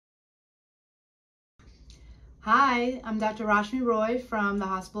Hi, I'm Dr. Rashmi Roy from the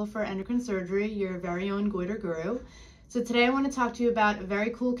Hospital for Endocrine Surgery, your very own Goiter Guru. So today I want to talk to you about a very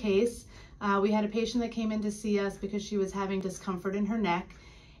cool case. We had a patient that came in to see us because she was having discomfort in her neck,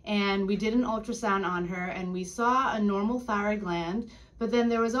 and we did an ultrasound on her and we saw a normal thyroid gland, but then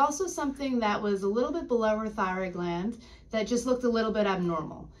there was also something that was a little bit below her thyroid gland that just looked a little bit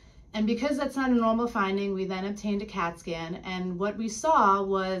abnormal. And because that's not a normal finding, we then obtained a CAT scan, and what we saw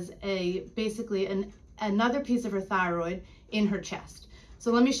was basically another piece of her thyroid in her chest.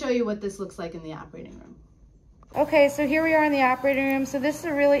 So let me show you what this looks like in the operating room. Okay, so here we are in the operating room. So this is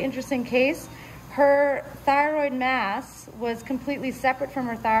a really interesting case. Her thyroid mass was completely separate from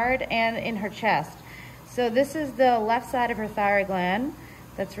her thyroid and in her chest. So this is the left side of her thyroid gland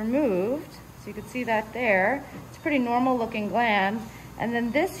that's removed. So you can see that there. It's a pretty normal looking gland. And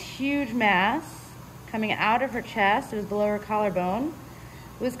then this huge mass coming out of her chest, it was below her collarbone,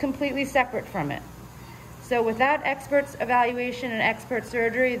 was completely separate from it. So without expert's evaluation and expert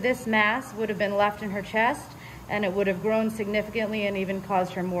surgery, this mass would have been left in her chest and it would have grown significantly and even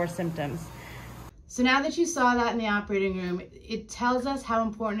caused her more symptoms. So now that you saw that in the operating room, it tells us how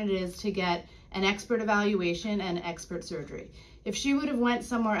important it is to get an expert evaluation and expert surgery. If she would have went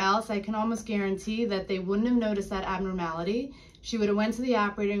somewhere else, I can almost guarantee that they wouldn't have noticed that abnormality. She would have went to the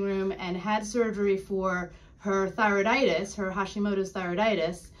operating room and had surgery for her thyroiditis, her Hashimoto's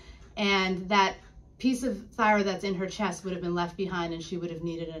thyroiditis, and that piece of thyroid that's in her chest would have been left behind and she would have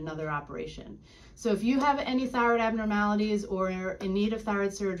needed another operation. So if you have any thyroid abnormalities or are in need of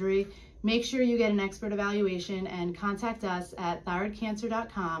thyroid surgery, make sure you get an expert evaluation and contact us at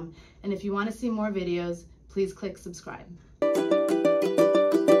thyroidcancer.com. And if you want to see more videos, please click subscribe.